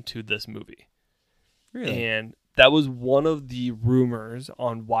it came to this movie. Really? And that was one of the rumors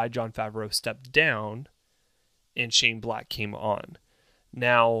on why Jon Favreau stepped down and Shane Black came on.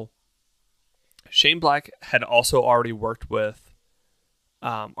 Now, Shane Black had also already worked with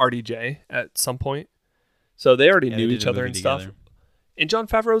RDJ at some point. So they already knew they each did a other movie and stuff. together. And Jon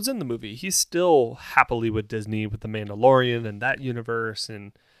Favreau's in the movie. He's still happily with Disney with The Mandalorian and that universe.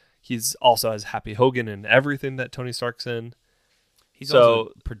 And he's also has Happy Hogan and everything that Tony Stark's in. He's So-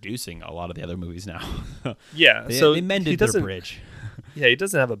 also producing a lot of the other movies now. Yeah. they he mended their doesn't- bridge. Yeah, he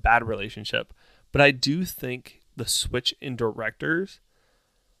doesn't have a bad relationship. But I do think the switch in directors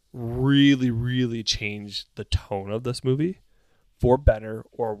really, really changed the tone of this movie for better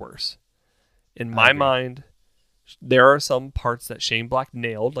or worse. In my agree. mind, there are some parts that Shane Black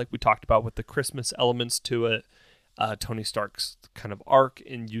nailed, like we talked about with the Christmas elements to it, Tony Stark's kind of arc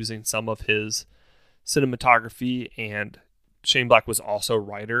in using some of his cinematography, and Shane Black was also a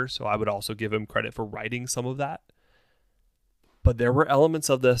writer, so I would also give him credit for writing some of that. But there were elements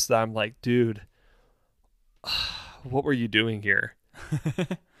of this that I'm like, dude, what were you doing here?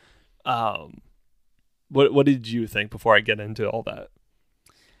 What did you think before I get into all that?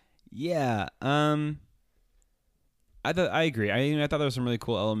 Yeah. I agree. I thought there was some really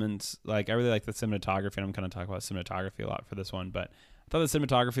cool elements. Like, I really like the cinematography, and I'm kind of talking about cinematography a lot for this one, but I thought the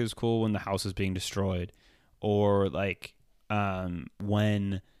cinematography was cool when the house was being destroyed, or like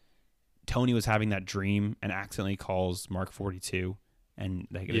when Tony was having that dream and accidentally calls Mark 42 and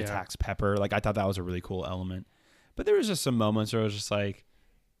like it attacks Pepper. Like, I thought that was a really cool element. But there was just some moments where I was just like,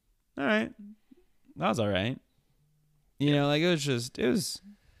 all right, that was all right. You know, like it was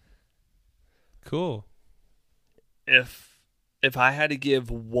cool. If I had to give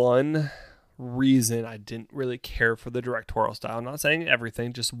one reason I didn't really care for the directorial style, I'm not saying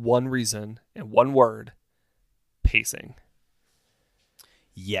everything, just one reason and one word: pacing.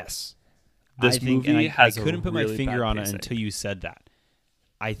 Yes. This I think, movie and has I a couldn't put my really finger bad on it pacing. until you said that.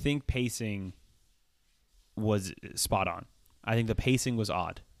 I think pacing was spot on. I think the pacing was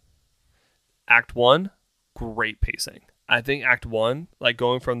odd. Act 1, great pacing. I think Act 1, like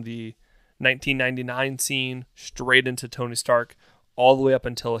going from the 1999 scene straight into Tony Stark all the way up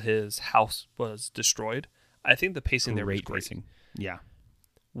until his house was destroyed, I think the pacing there was great. pacing. Yeah.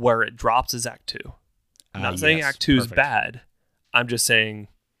 Where it drops is Act 2. I'm not saying Yes, Act 2 is perfect. bad. I'm just saying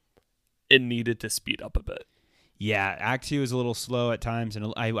it needed to speed up a bit. Yeah, Act 2 is a little slow at times,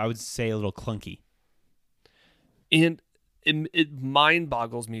 and I would say a little clunky. And it mind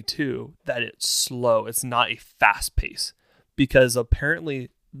boggles me too that it's slow. It's not a fast pace, because apparently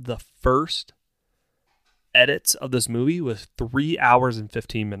the first edits of this movie was 3 hours and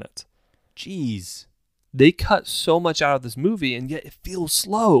 15 minutes. Jeez. They cut so much out of this movie, and yet it feels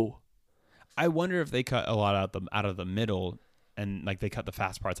slow. I wonder if they cut a lot out of the middle, and like they cut the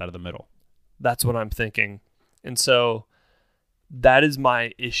fast parts out of the middle. That's what I'm thinking. And so that is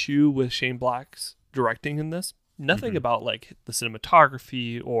my issue with Shane Black's directing in this. Nothing about like the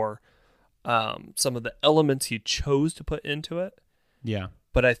cinematography or some of the elements he chose to put into it. Yeah.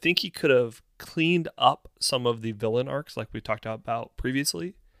 But I think he could have cleaned up some of the villain arcs like we talked about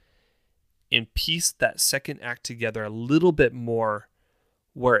previously and pieced that second act together a little bit more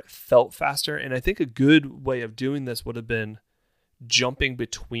where it felt faster. And I think a good way of doing this would have been jumping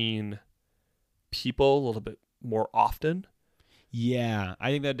between people a little bit more often. Yeah,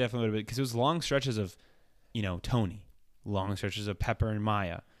 I think that definitely would have been, because it was long stretches of, you know, Tony, long stretches of Pepper and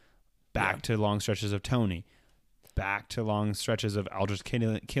Maya, back to long stretches of Tony. back to long stretches of Aldrich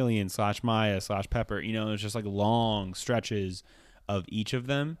Killian / Maya / Pepper. You know, it's just like long stretches of each of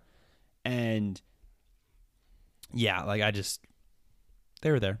them. And yeah, like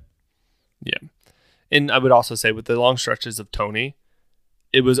they were there. Yeah. And I would also say with the long stretches of Tony,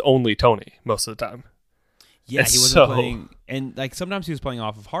 it was only Tony most of the time. Yeah, And he wasn't so- playing. And like sometimes he was playing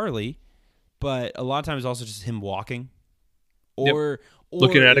off of Harley, but a lot of times also just him walking. Or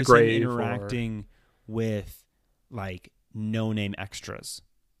Looking at it a was him grave interacting with like no name extras.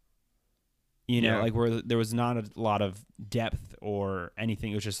 You know, Yeah. like where there was not a lot of depth or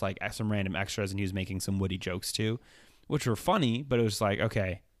anything. It was just like some random extras, and he was making some witty jokes too, which were funny. But it was like,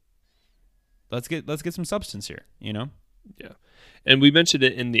 okay, let's get some substance here. You know? Yeah. And we mentioned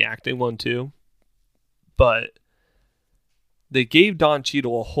it in the acting one too, but they gave Don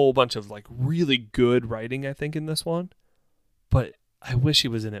Cheadle a whole bunch of like really good writing, I think, in this one. But I wish he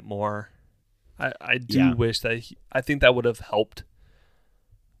was in it more. I do Yeah. wish that I think that would have helped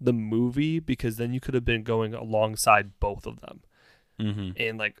the movie, because then you could have been going alongside both of them Mm-hmm.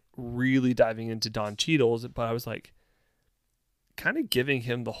 and like really diving into Don Cheadle's. But I was like kind of giving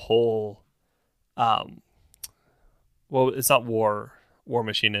him the whole, well, it's not War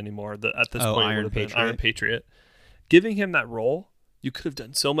Machine anymore. At this point, it Iron would have been Patriot. Iron Patriot. Giving him that role, you could have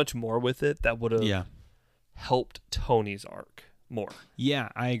done so much more with it that would have Yeah. helped Tony's arc more. Yeah,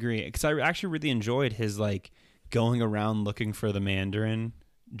 I agree. Because I actually really enjoyed his like going around looking for the Mandarin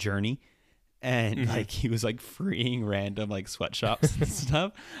journey, and like he was like freeing random like sweatshops and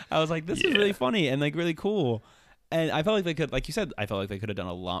stuff. I was like, this is Yeah. really funny and like really cool. And I felt like they could, like you said, I felt like they could have done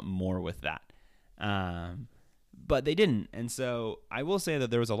a lot more with that. But they didn't. And so I will say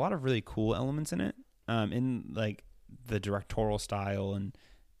that there was a lot of really cool elements in it. In like the directorial style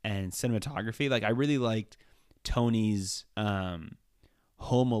and cinematography. Like I really liked Tony's Home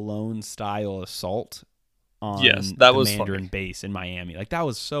Alone style assault on Yes, that the was Mandarin funny. base in Miami. Like that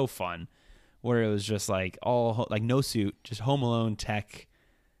was so fun, where it was just like all like no suit, just Home Alone tech,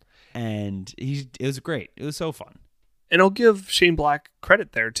 and it was great. It was so fun. And I'll give Shane Black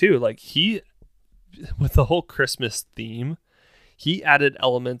credit there too. Like he, with the whole Christmas theme, he added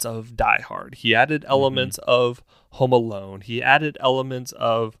elements of Die Hard. He added elements of Home Alone. He added elements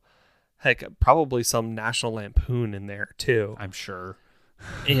of, heck, probably some National Lampoon in there too. I'm sure.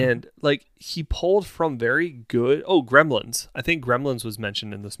 And like he pulled from very good. Oh, Gremlins. I think Gremlins was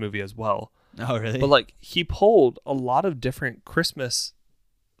mentioned in this movie as well. Oh, really? But like he pulled a lot of different Christmas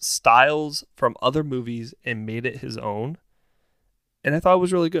styles from other movies and made it his own. And I thought it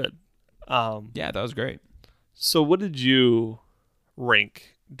was really good. Yeah, that was great. So what did you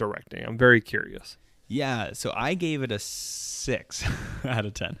rank directing? I'm very curious. Yeah, so I gave it a 6 out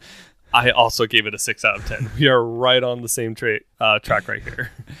of 10. I also gave it a 6 out of 10. We are right on the same track right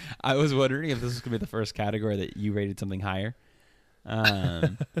here. I was wondering if this was going to be the first category that you rated something higher.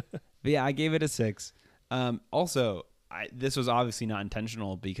 But yeah, I gave it a 6. Also, this was obviously not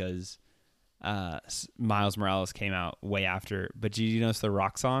intentional because Miles Morales came out way after. But did you notice the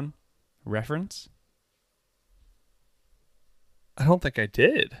Roxxon reference? I don't think I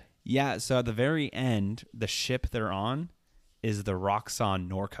did. Yeah, so at the very end, the ship they're on is the Roxxon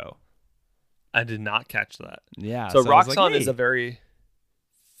Norco. I did not catch that. Yeah. So I was like, Roxxon hey. is a very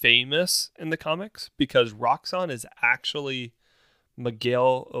famous in the comics because Roxxon is actually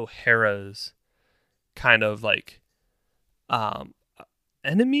Miguel O'Hara's kind of like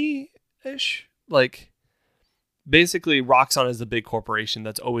enemy-ish. Like basically Roxxon is the big corporation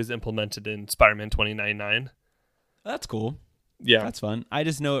that's always implemented in Spider-Man 2099. That's cool. Yeah. That's fun. I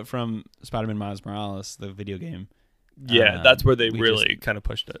just know it from Spider-Man Miles Morales, the video game, Yeah, that's where they we really kind of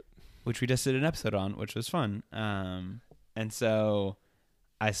pushed it. which we just did an episode on, which was fun. And so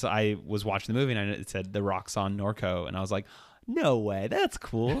I was watching the movie and it said the Roxxon Norco, and I was like, no way, that's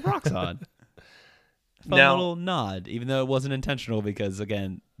cool, Roxxon. Fun Now- little nod, even though it wasn't intentional because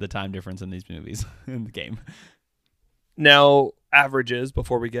again, the time difference in these movies in the game. Now, averages,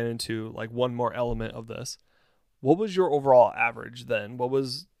 before we get into like one more element of this, what was your overall average then? What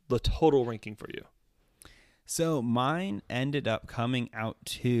was the total ranking for you? So mine ended up coming out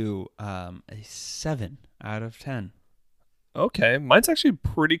to a 7 out of 10. Okay, mine's actually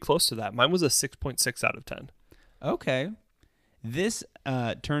pretty close to that. Mine was a 6.6 out of 10. Okay. This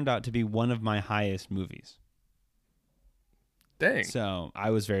turned out to be one of my highest movies. Dang. So I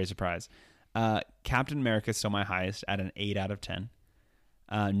was very surprised. Captain America is still my highest at an 8 out of 10.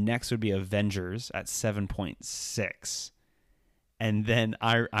 Next would be Avengers at 7.6. And then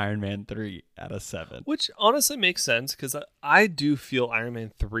Iron Man 3 out of 7. Which honestly makes sense because I do feel Iron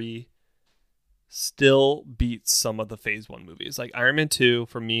Man 3 still beats some of the Phase 1 movies. Like Iron Man 2,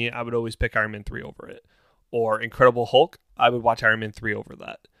 for me, I would always pick Iron Man 3 over it. or Incredible Hulk, I would watch Iron Man 3 over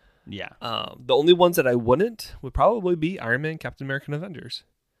that. Yeah. The only ones that I wouldn't would probably be Iron Man, Captain America, and Avengers.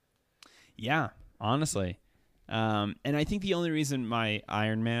 Yeah, honestly. And I think the only reason my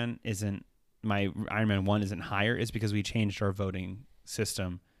Iron Man 1 isn't higher is because we changed our voting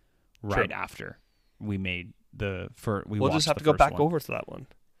system right True. after we made we'll We'll just have to go back over to that one.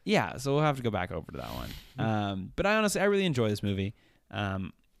 Yeah, so we'll have to go back over to that one. But I really enjoy this movie.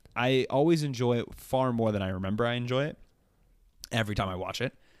 I always enjoy it far more than I remember I enjoy it every time I watch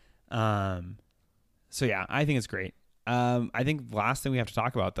it. So yeah, I think it's great. I think the last thing we have to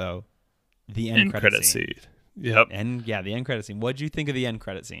talk about though, the end credit scene. Yep. And yeah, the end credit scene. What'd you think of the end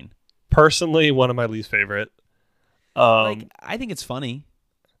credit scene? Personally, one of my least favorite. I think it's funny.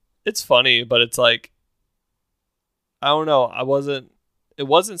 It's funny, but it's like, I don't know. It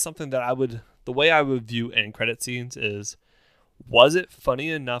wasn't something that the way I would view end credit scenes is, was it funny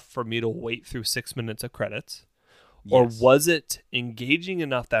enough for me to wait through 6 minutes of credits? Or Yes. was it engaging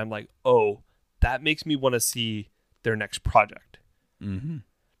enough that I'm like, oh, that makes me want to see their next project? Mm-hmm.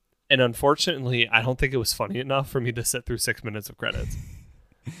 And unfortunately, I don't think it was funny enough for me to sit through 6 minutes of credits.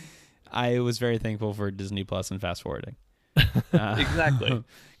 I was very thankful for Disney Plus and fast forwarding. Exactly.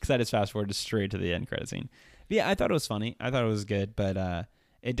 Because I just fast forwarded straight to the end credit scene. But yeah, I thought it was funny. I thought it was good, but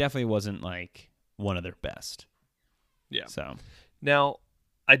it definitely wasn't like one of their best. Yeah. So Now,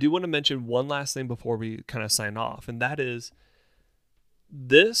 I do want to mention one last thing before we kind of sign off, and that is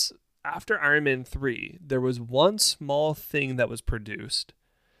this, after Iron Man 3, there was one small thing that was produced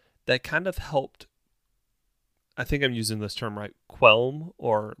that kind of helped, I think I'm using this term right, quell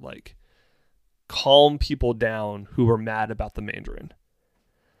or like calm people down who were mad about the Mandarin.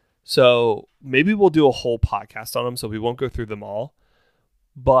 So maybe we'll do a whole podcast on them, so we won't go through them all.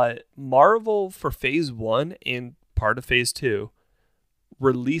 But Marvel, for Phase 1 and part of Phase 2,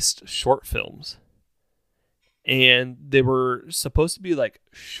 released short films. And they were supposed to be like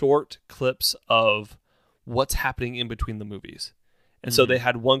short clips of what's happening in between the movies. And so they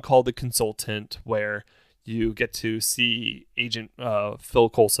had one called The Consultant, where you get to see Agent Phil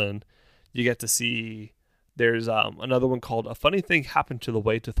Coulson. You get to see, there's another one called A Funny Thing Happened to the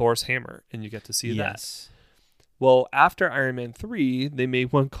Way to Thor's Hammer, and you get to see that. Well, after Iron Man 3, they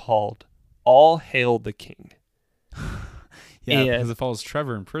made one called All Hail the King. Yeah, because it follows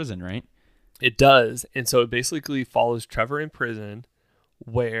Trevor in prison, right? It does. And so it basically follows Trevor in prison,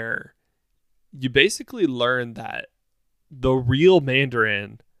 where you basically learn that the real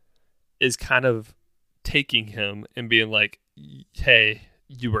Mandarin is kind of taking him and being like, hey,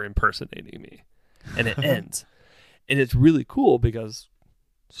 you were impersonating me. And it ends. And it's really cool because,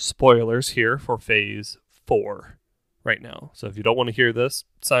 spoilers here for Phase 4 right now. So if you don't want to hear this,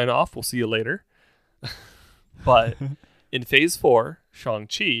 sign off. We'll see you later. But in Phase 4,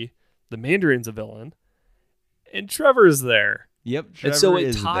 Shang-Chi, the Mandarin's a villain, and Trevor's there. Yep. And so it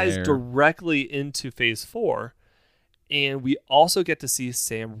is ties there. directly into Phase 4. And we also get to see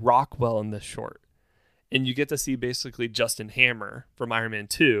Sam Rockwell in this short. And you get to see basically Justin Hammer from Iron Man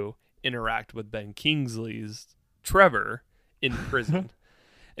 2 interact with Ben Kingsley's Trevor in prison.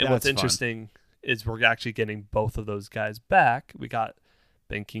 And what's That's interesting is we're actually getting both of those guys back. We got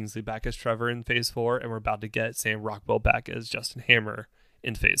Ben Kingsley back as Trevor in Phase 4, and we're about to get Sam Rockwell back as Justin Hammer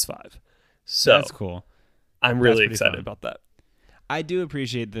in Phase 5. So That's cool. I'm really pretty excited fun. about that. I do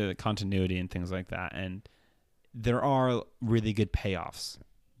appreciate the continuity and things like that, and there are really good payoffs.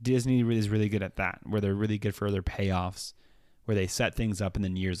 Disney is really good at that, where they're really good for their payoffs, where they set things up and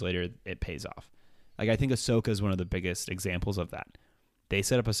then years later it pays off. Like, I think Ahsoka is one of the biggest examples of that. They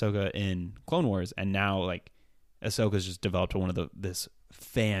set up Ahsoka in Clone Wars, and now like Ahsoka's just developed one of this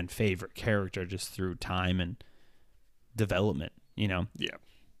fan favorite character just through time and development, you know? Yeah.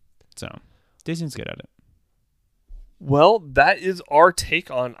 So Disney's good at it. Well, that is our take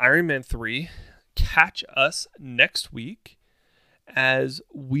on Iron Man 3. Catch us next week as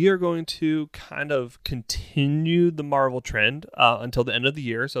we are going to kind of continue the Marvel trend until the end of the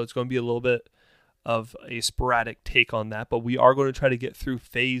year. So it's going to be a little bit of a sporadic take on that, but we are going to try to get through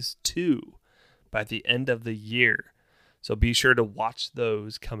Phase 2 by the end of the year. So be sure to watch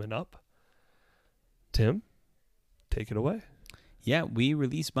those coming up. Tim, take it away. Yeah, we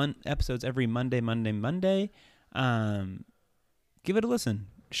release episodes every Monday. Give it a listen.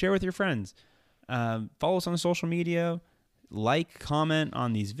 Share with your friends. Follow us on social media. Like, comment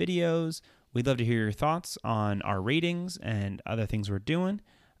on these videos. We'd love to hear your thoughts on our ratings and other things we're doing.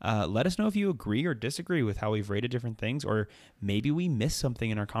 Let us know if you agree or disagree with how we've rated different things, or maybe we missed something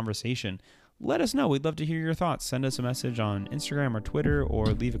in our conversation. Let us know. We'd love to hear your thoughts. Send us a message on Instagram or Twitter, or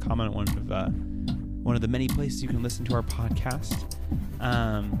leave a comment on one of the many places you can listen to our podcast.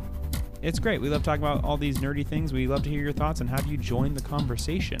 It's great. We love talking about all these nerdy things. We love to hear your thoughts and have you join the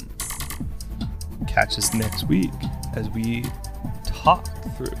conversation. Catch us next week as we talk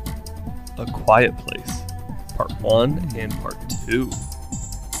through A Quiet Place, Part 1 and Part 2.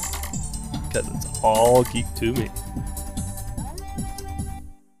 Because it's all geek to me.